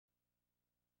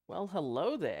Well,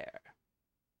 hello there.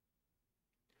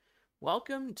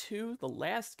 Welcome to the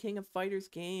last King of Fighters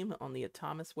game on the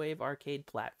Atomiswave arcade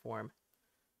platform.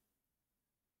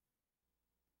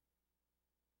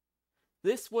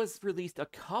 This was released a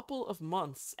couple of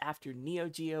months after Neo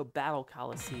Geo Battle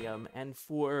Coliseum, and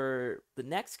for the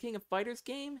next King of Fighters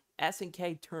game,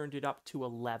 SNK turned it up to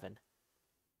 11.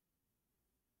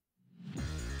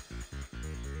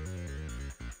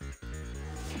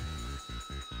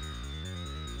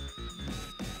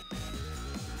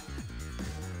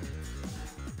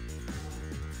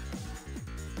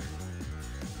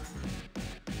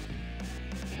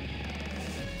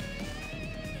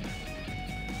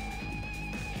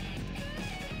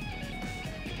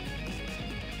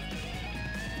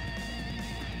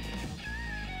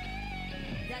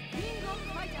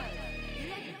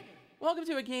 Welcome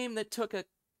to a game that took a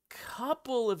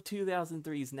couple of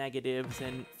 2003's negatives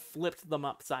and flipped them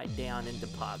upside down into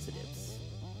positives.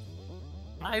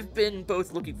 I've been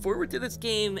both looking forward to this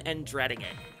game and dreading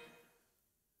it.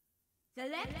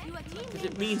 Because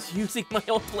it means using my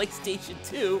old PlayStation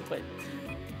 2, but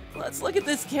let's look at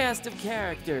this cast of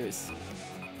characters.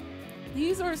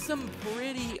 These are some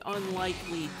pretty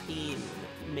unlikely team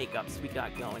makeups we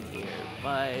got going here,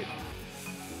 but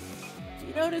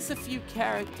you notice a few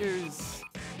characters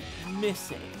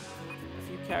missing, a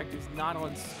few characters not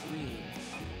on screen.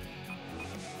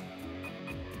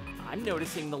 I'm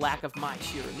noticing the lack of Mai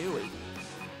Shiranui,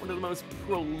 one of the most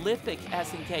prolific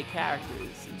SNK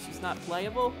characters, and she's not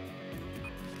playable?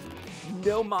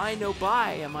 No Mai, no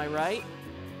buy, am I right?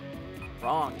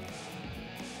 Wrong.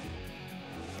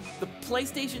 The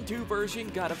PlayStation 2 version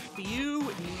got a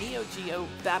few Neo Geo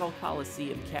Battle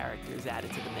Coliseum characters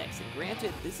added to the mix, and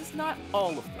granted, this is not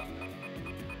all of them.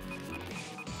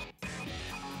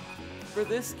 For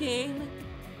this game,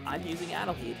 I'm using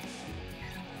Adelheid.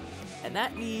 And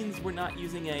that means we're not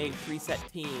using a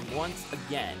preset team once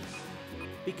again,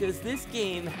 because this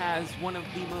game has one of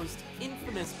the most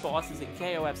infamous bosses in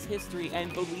KOF's history,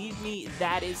 and believe me,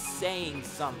 that is saying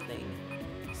something.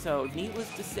 So,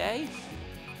 needless to say,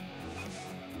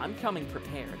 I'm coming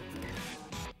prepared.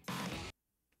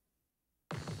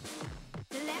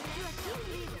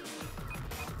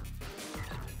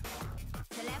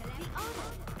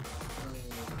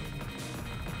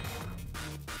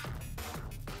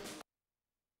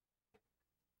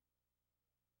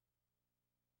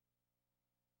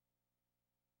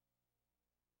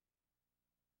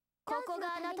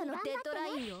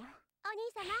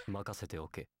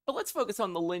 But let's focus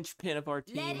on the linchpin of our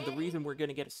team, the reason we're going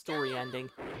to get a story ending.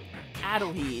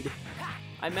 Adelheid.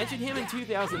 I mentioned him in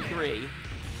 2003,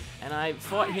 and I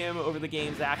fought him over the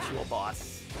game's actual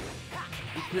boss.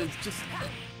 Because just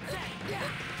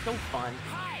so fun.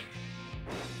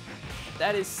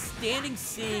 That is standing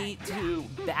C to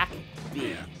back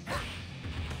B.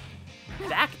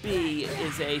 Back B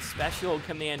is a special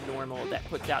command normal that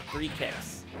puts out 3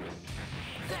 kicks.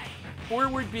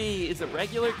 Forward B is a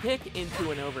regular kick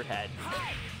into an overhead.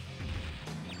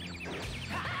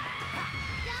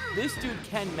 This dude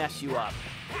can mess you up.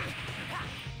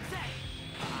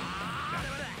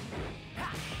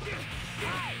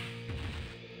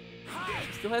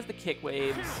 Still has the kick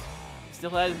waves. Still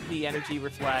has the energy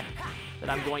reflect that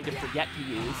I'm going to forget to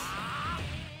use.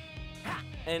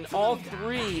 And all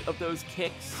 3 of those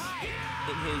kicks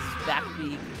in his back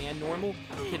B command normal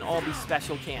can all be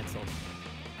special canceled.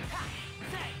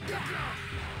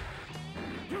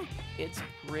 It's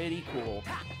pretty cool.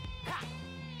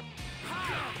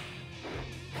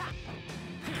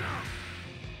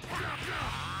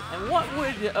 And what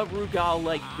would a Rugal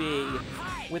like be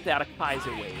without a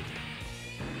Kaiser wave?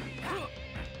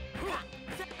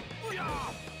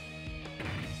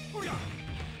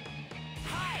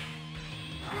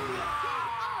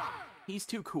 He's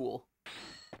too cool.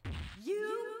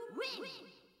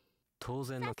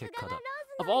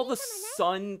 Of all the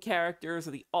Sun characters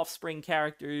or the Offspring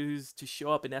characters to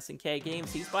show up in SNK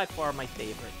games, he's by far my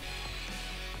favorite.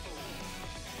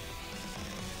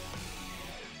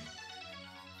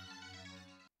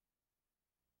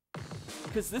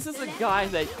 Because this is a guy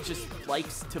that just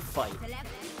likes to fight.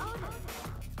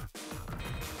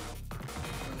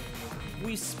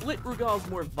 We split Rugal's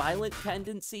more violent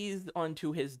tendencies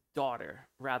onto his daughter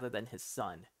rather than his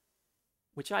son,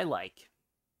 which I like.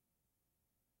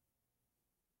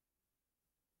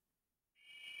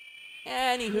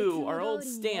 Anywho, our old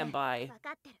standby,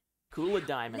 Kula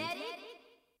Diamond.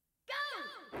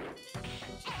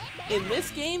 In this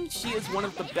game, she is one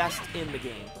of the best in the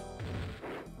game.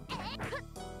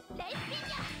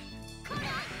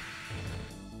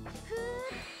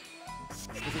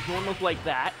 With normals like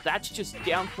that, that's just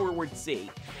down forward C.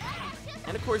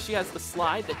 And of course, she has the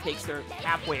slide that takes her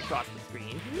halfway across the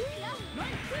screen.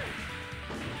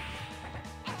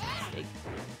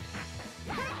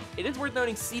 It is worth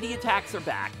noting CD attacks are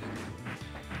back.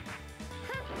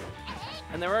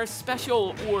 And there are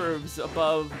special orbs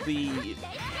above the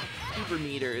super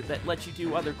meter that let you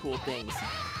do other cool things.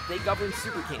 They govern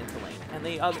super canceling, and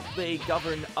they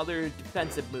govern other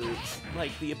defensive moves,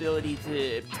 like the ability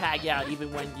to tag out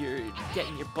even when you're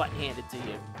getting your butt handed to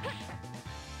you.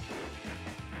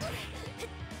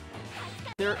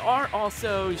 There are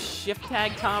also shift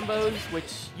tag combos,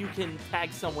 which you can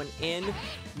tag someone in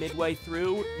midway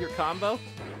through your combo.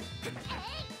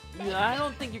 I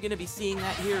don't think you're going to be seeing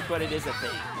that here, but it is a thing.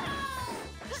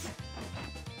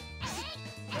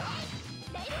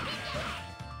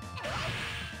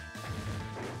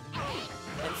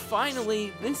 And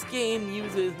finally, this game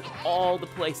uses all the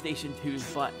PlayStation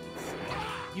 2's buttons.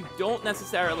 You don't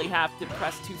necessarily have to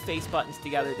press two face buttons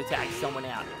together to tag someone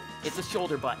out. It's a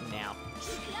shoulder button now,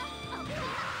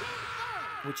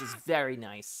 which is very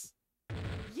nice.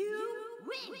 You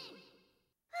win!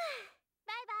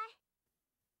 Bye-bye.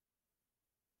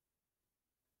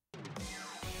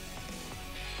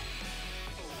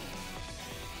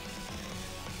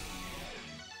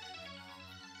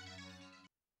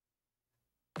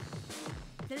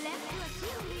 Select your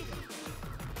team leader.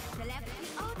 Select the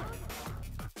order.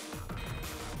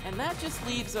 And that just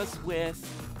leaves us with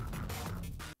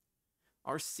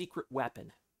our secret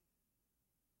weapon.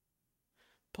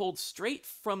 Pulled straight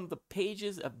from the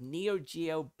pages of Neo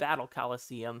Geo Battle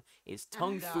Coliseum is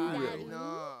Tung Furu.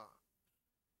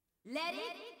 Let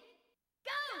it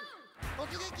go!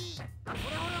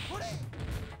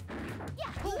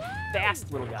 Fast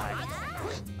little guy.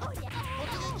 Oh, yeah.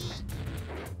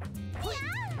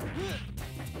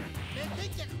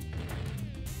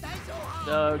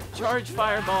 The charge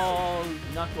fireball,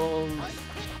 Knuckles.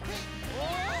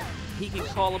 He can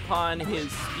call upon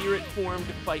his spirit form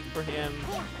to fight for him.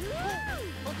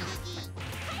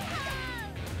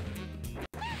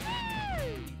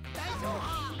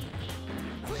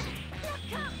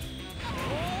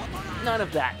 None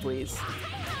of that, please.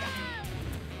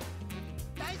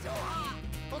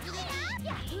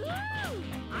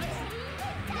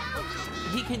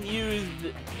 He can use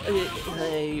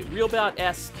a Real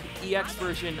Bout-esque EX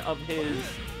version of his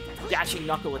dashing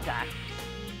knuckle attack.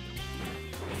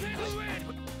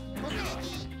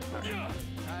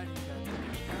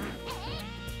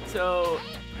 So,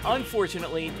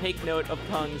 unfortunately, take note of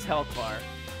Tung's health bar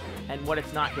and what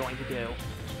it's not going to do.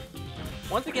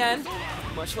 Once again,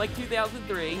 much like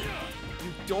 2003, you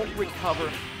don't recover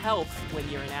health when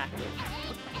you're inactive.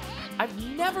 I've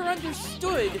never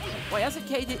understood why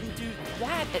SNK didn't do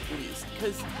that at least,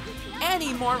 because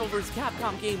any Marvel vs.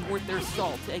 Capcom game worth their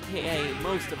salt, aka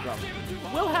most of them,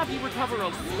 will have you recover a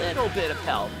little bit of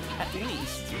health, at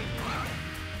least.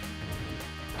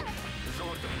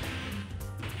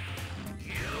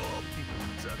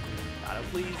 Gato,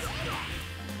 please.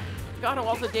 Gato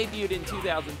also debuted in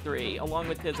 2003, along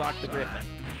with his Octogriffin.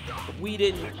 But we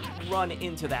didn't run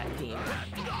into that team.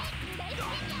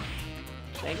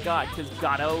 Thank God, because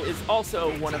Gato is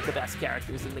also one of the best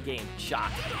characters in the game.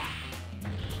 Shock.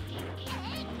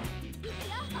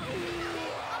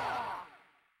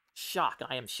 Shock,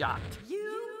 I am shocked.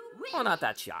 Well, not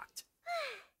that shocked.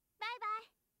 Bye-bye.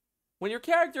 When your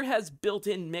character has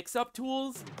built-in mix-up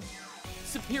tools,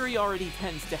 superiority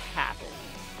tends to happen.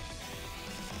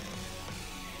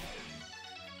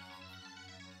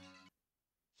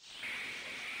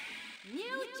 New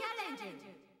challenger.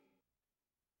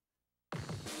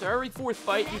 So every fourth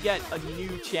fight, you get a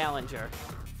new challenger.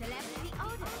 Select the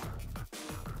order.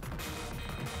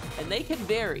 And they can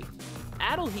vary.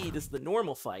 Adelheid is the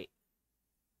normal fight.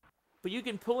 But you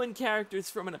can pull in characters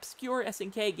from an obscure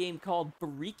SNK game called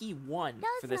Bariki 1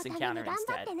 for this encounter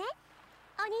instead.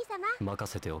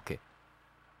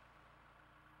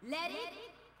 Let it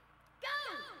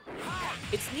go!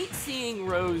 It's neat seeing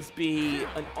Rose be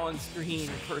an on-screen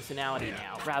personality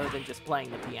now, rather than just playing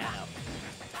the piano.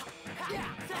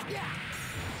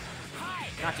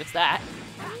 Not just that.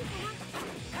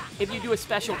 If you do a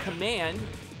special command,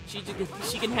 she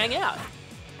can hang out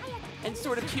and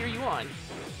sort of cheer you on.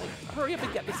 Like, hurry up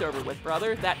and get this over with,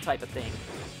 brother. That type of thing.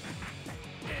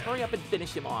 Hurry up and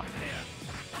finish him off.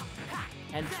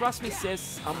 And trust me,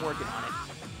 sis, I'm working on it.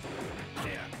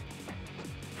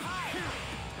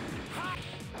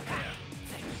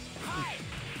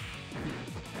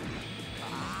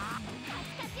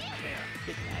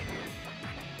 Big bag.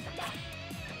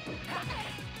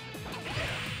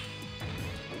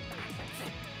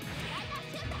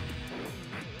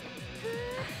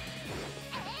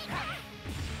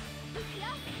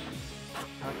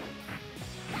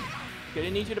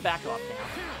 Gonna need you to back off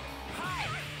now.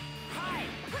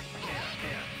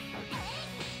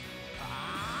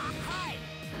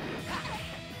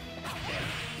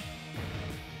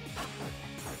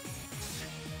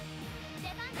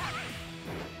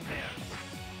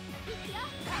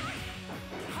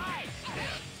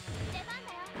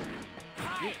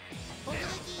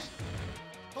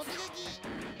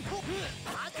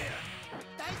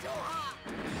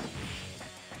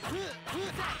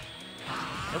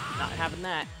 Nope, not having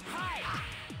that.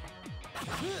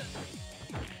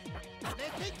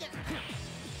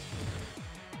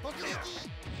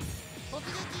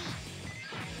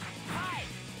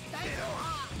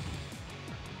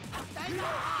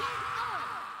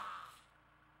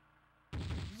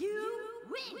 You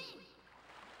win.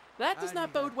 That does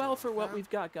not bode well for what we've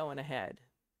got going ahead.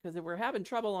 Because if we're having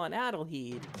trouble on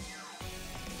Adelheid,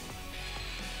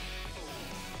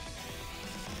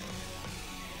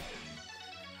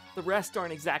 the rest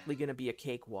aren't exactly going to be a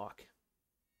cakewalk.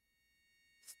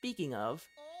 Speaking of,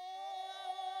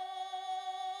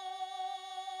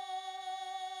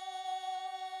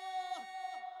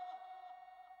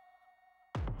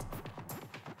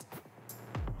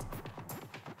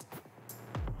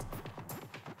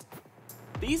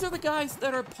 these are the guys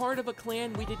that are part of a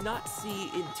clan we did not see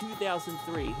in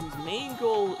 2003, whose main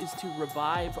goal is to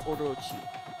revive Orochi.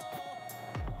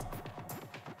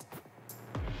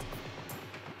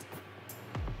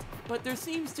 But there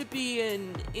seems to be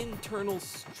an internal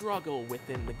struggle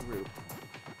within the group.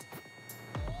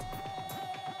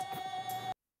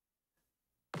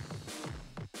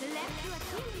 Select your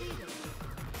team leader.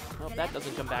 Well, that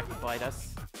doesn't come back to bite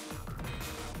us.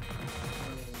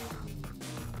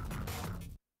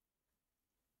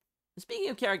 Speaking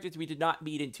of characters we did not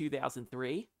meet in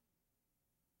 2003,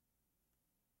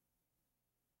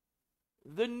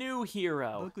 the new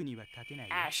hero,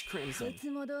 Ash Crimson.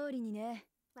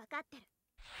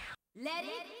 Let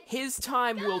it His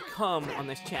time will come on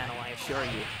this channel, I assure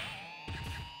you.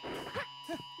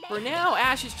 For now,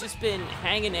 Ash has just been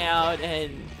hanging out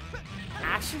and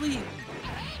actually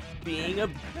being a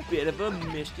bit of a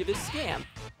mischievous scamp.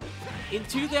 In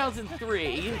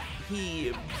 2003,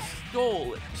 he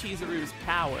stole Chizuru's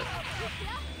power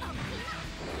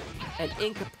and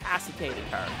incapacitated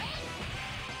her,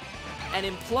 and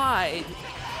implied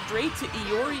straight to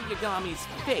Iori Yagami's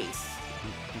face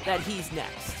that he's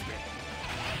next.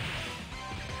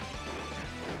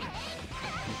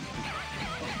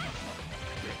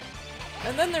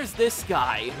 And then there's this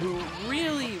guy who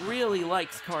really, really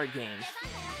likes card games.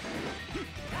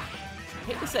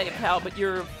 Hate to say it, pal, but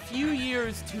you're a few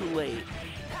years too late.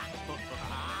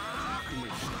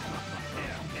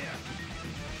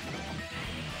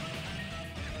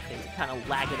 Things are kind of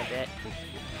lagging a bit.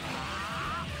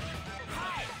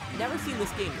 Never seen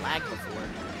this game lag before.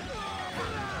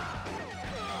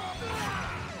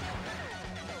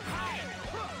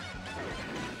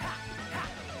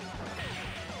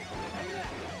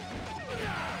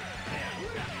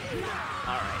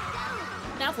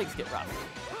 Alright. Now things get rough.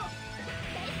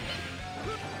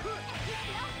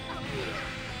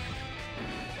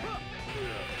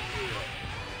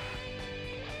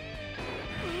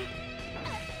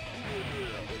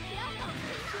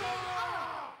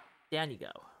 Down you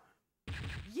go.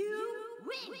 you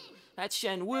win. That's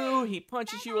Shen Wu. He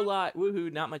punches you a lot.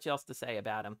 Woohoo, not much else to say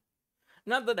about him.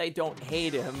 Not that I don't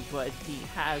hate him, but he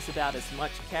has about as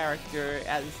much character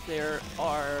as there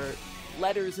are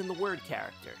letters in the word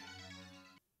character.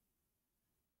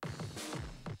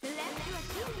 Select your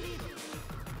team leader.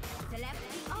 Select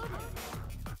the order.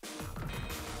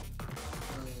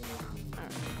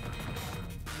 Alright.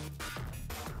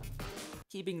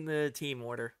 Keeping the team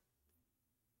order.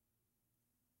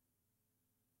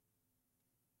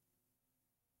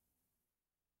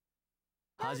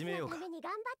 始めようか。ために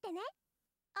頑張ってね。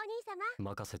お兄様。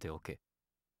任せておけ。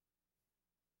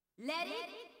Let it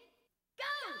go.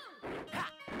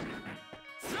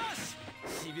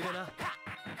 しびれな。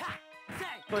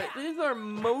 But these are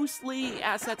mostly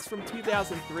assets from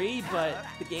 2003, but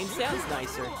the game sounds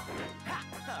nicer.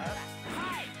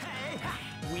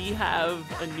 We have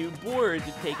a new board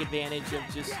to take advantage of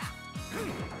just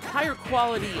higher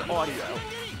quality audio.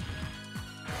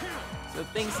 So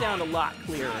things sound a lot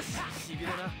clearer.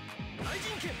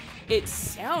 It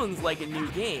sounds like a new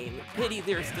game. Pity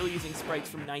they're still using sprites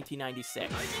from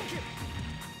 1996.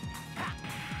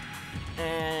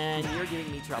 And you're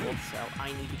giving me trouble, so I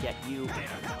need to get you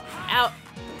out.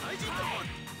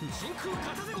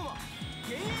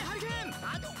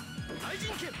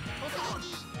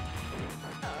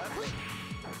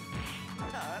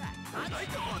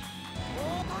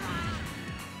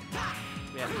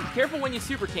 Careful when you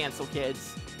super cancel,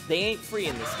 kids. They ain't free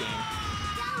in this game.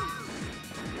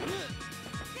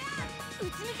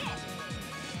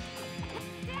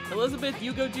 Elizabeth,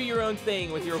 you go do your own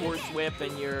thing with your horse whip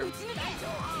and your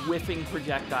whiffing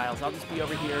projectiles. I'll just be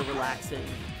over here relaxing,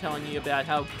 telling you about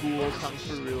how cool Kung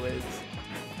Fu is.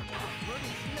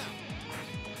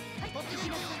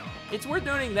 It's worth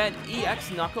noting that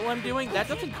EX Knuckle I'm doing, that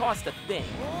doesn't cost a thing.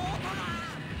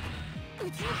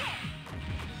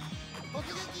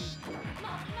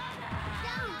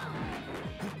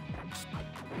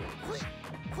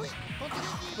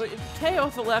 But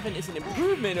Chaos 11 is an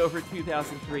improvement over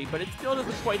 2003, but it still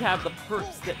doesn't quite have the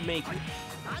perks that make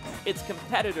its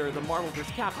competitor, the Marvel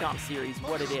vs. Capcom series,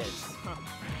 what it is.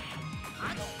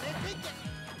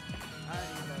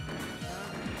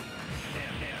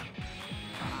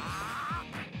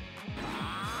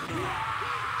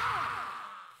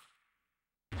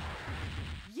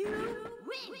 You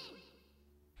win.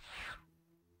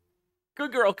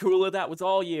 Good girl, Kula, that was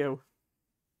all you.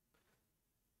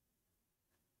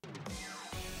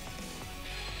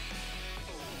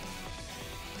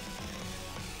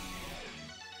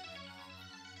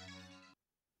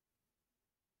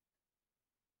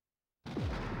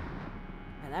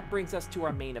 And that brings us to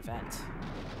our main event.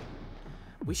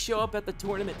 We show up at the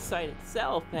tournament site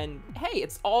itself, and hey,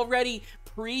 it's already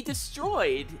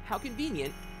pre-destroyed. How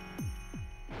convenient.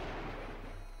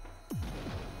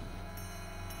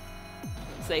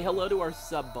 Say hello to our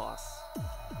sub-boss.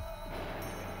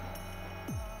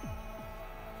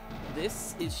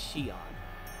 This is Xion.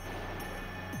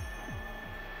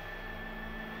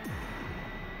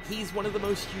 He's one of the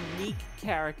most unique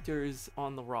characters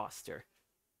on the roster.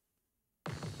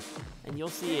 And you'll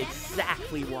see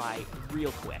exactly why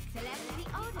real quick. Select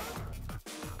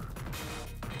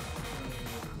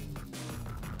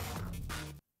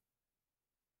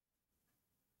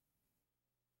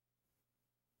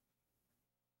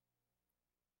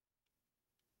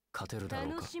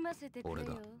the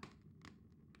order.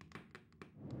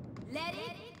 Let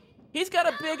it. He's got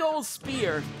a big old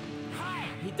spear.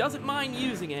 He doesn't mind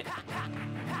using it.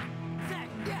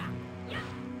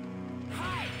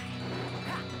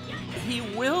 He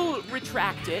will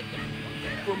retract it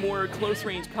for more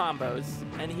close-range combos,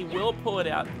 and he will pull it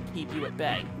out to keep you at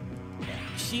bay.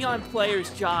 Xion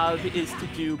player's job is to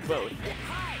do both.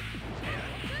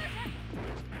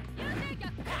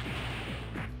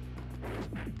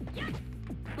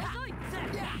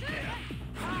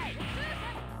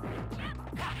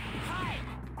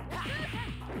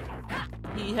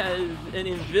 He has an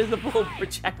invisible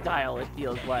projectile, it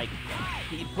feels like.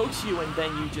 He pokes you and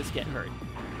then you just get hurt.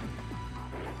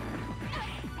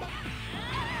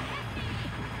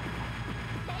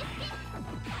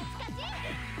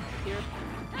 Here.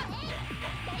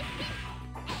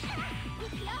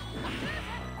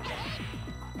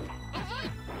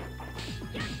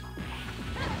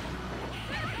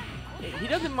 He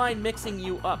doesn't mind mixing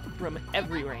you up from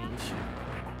every range.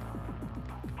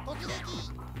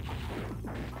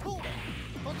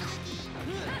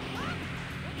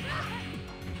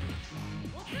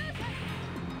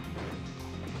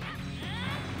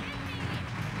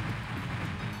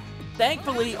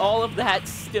 Thankfully, all of that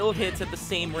still hits at the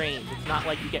same range. It's not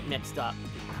like you get mixed up.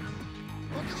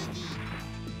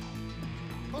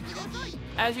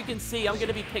 As you can see, I'm going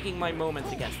to be picking my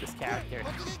moments against this character.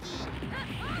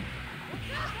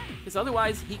 Because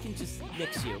otherwise, he can just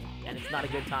mix you, and it's not a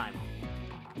good time.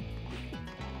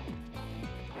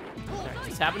 Alright,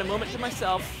 just having a moment to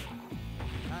myself.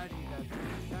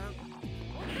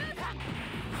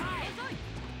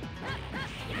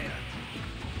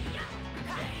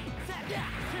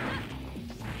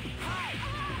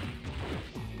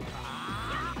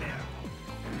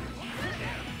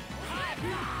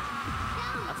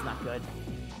 That's not good.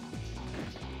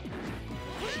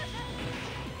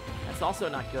 That's also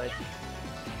not good.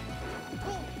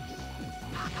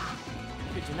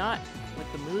 Could you not?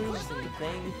 With the moves and the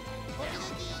thing.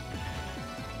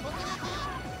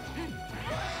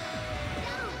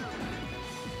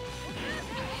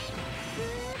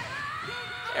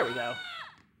 There we go.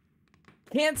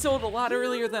 Canceled a lot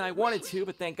earlier than I wanted to,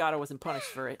 but thank God I wasn't punished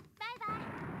for it.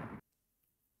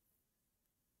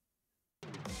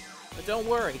 But don't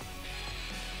worry.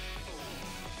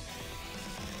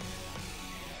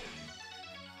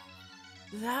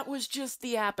 That was just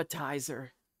the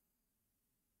appetizer.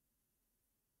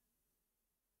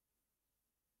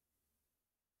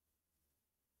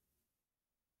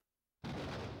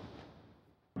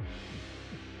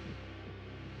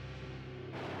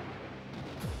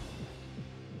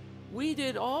 We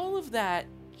did all of that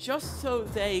just so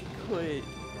they could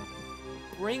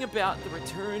bring about the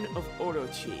return of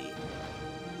Orochi.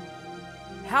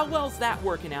 How well's that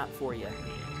working out for you?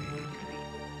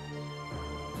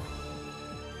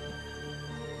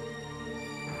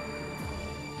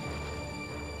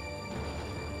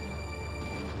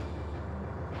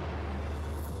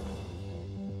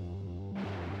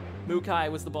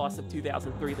 Mukai was the boss of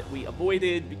 2003 that we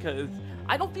avoided because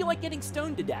I don't feel like getting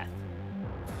stoned to death.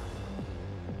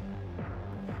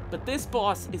 But this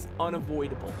boss is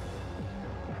unavoidable.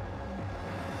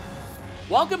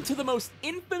 Welcome to the most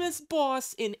infamous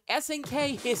boss in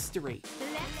SNK history.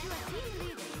 Select your team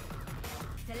leader.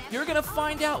 Select You're gonna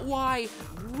find out why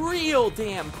real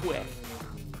damn quick.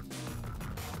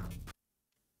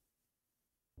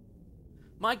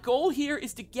 My goal here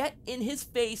is to get in his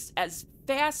face as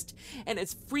fast and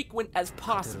as frequent as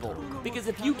possible, because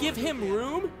if you give him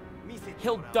room,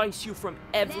 he'll dice you from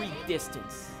every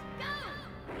distance.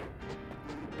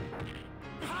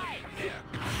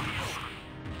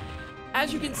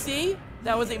 As you can see,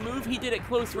 that was a move he did at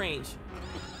close range.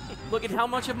 Look at how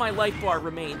much of my life bar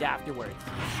remained afterwards.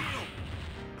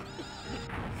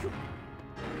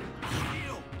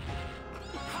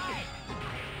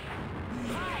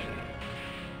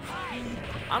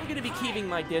 I'm gonna be keeping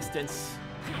my distance.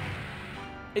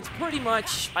 It's pretty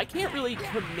much, I can't really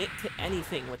commit to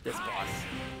anything with this boss.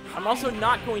 I'm also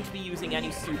not going to be using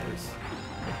any supers.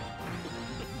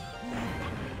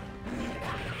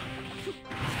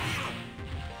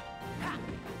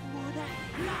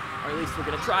 Or at least we're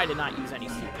gonna try to not use any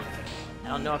supers. I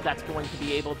don't know if that's going to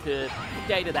be able to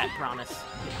stay to that promise.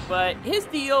 But his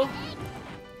deal,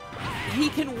 he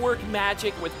can work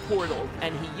magic with portals,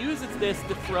 and he uses this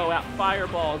to throw out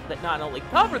fireballs that not only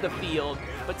cover the field,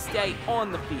 but stay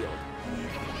on the field.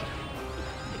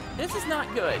 This is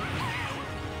not good.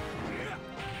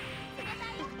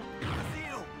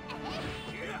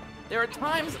 There are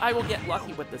times I will get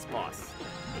lucky with this boss.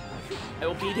 I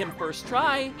will beat him first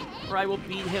try, or I will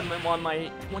beat him on my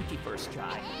 21st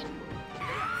try.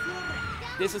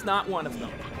 This is not one of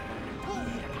them.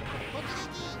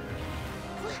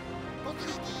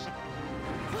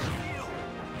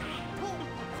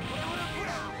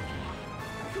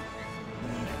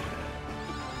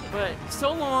 But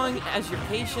so long as you're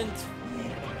patient,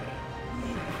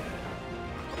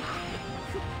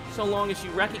 so long as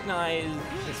you recognize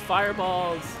his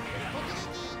fireballs,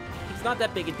 it's not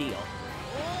that big a deal.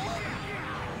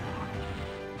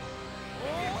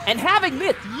 And having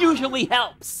myth usually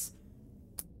helps.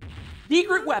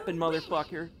 Secret weapon,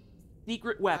 motherfucker.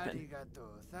 Secret weapon.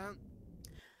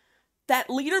 That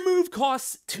leader move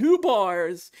costs 2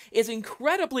 bars, is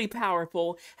incredibly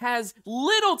powerful, has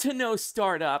little to no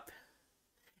startup,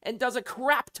 and does a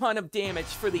crap ton of damage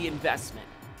for the investment.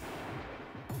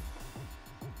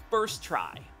 First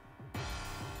try.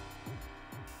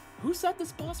 Who said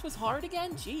this boss was hard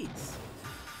again? Jeez.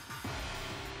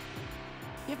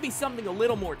 Give me something a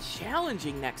little more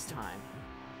challenging next time.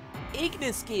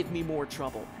 Ignis gave me more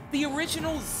trouble. The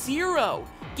original Zero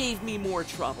gave me more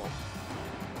trouble.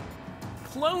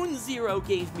 Clone Zero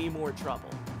gave me more trouble.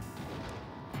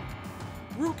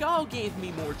 Rugal gave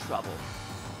me more trouble.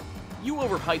 You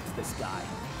overhyped this guy.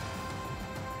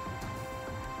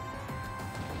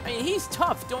 I mean, he's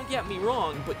tough, don't get me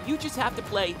wrong, but you just have to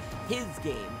play his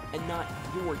game and not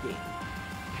your game.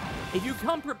 If you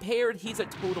come prepared, he's a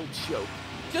total joke,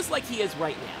 just like he is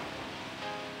right now.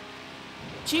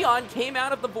 Chion came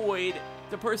out of the void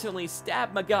to personally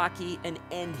stab Magaki and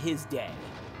end his day.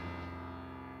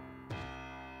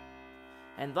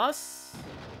 And thus,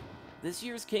 this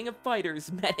year's King of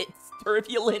Fighters met its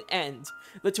turbulent end.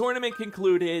 The tournament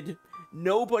concluded,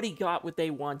 nobody got what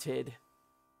they wanted.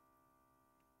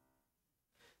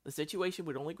 The situation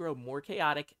would only grow more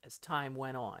chaotic as time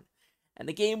went on, and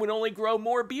the game would only grow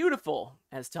more beautiful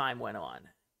as time went on.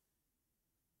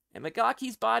 And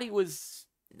Magaki's body was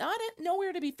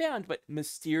nowhere to be found, but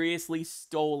mysteriously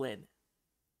stolen.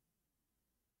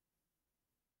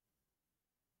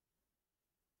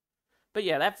 But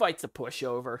yeah, that fight's a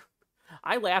pushover.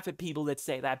 I laugh at people that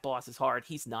say that boss is hard.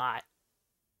 He's not.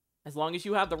 As long as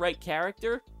you have the right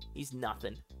character, he's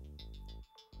nothing.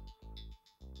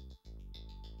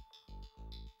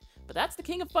 But that's the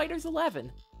King of Fighters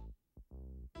 11.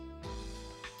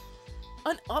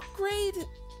 An upgrade,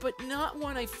 but not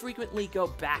one I frequently go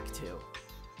back to.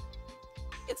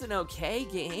 It's an okay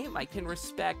game. I can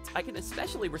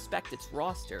especially respect its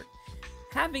roster.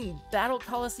 Having Battle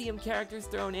Coliseum characters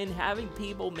thrown in, having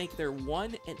people make their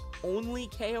one and only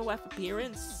KOF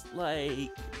appearance,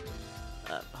 like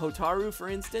Hotaru, for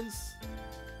instance.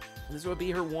 This would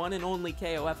be her one and only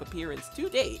KOF appearance to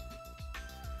date.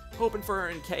 Hoping for her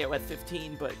in KOF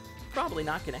 15, but probably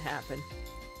not going to happen.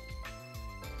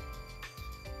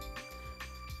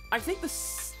 I think the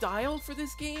style for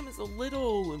this game is a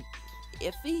little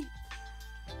iffy.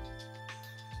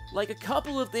 Like, a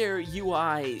couple of their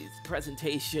UI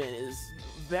presentation is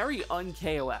very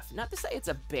un-KOF. Not to say it's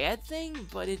a bad thing,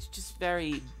 but it's just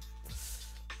very...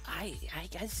 I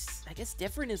guess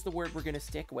different is the word we're gonna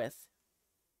stick with.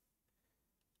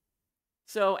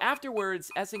 So afterwards,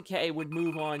 SNK would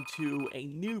move on to a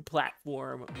new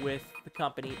platform with the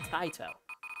company Taito.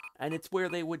 And it's where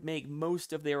they would make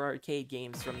most of their arcade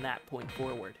games from that point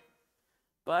forward.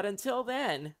 But until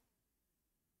then...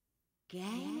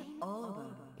 Game over.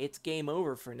 It's game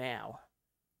over for now.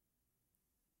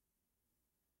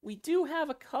 We do have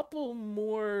a couple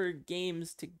more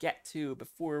games to get to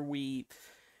before we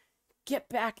get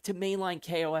back to mainline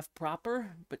KOF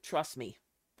proper, but trust me,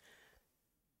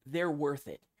 they're worth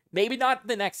it. Maybe not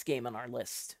the next game on our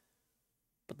list,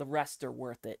 but the rest are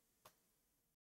worth it.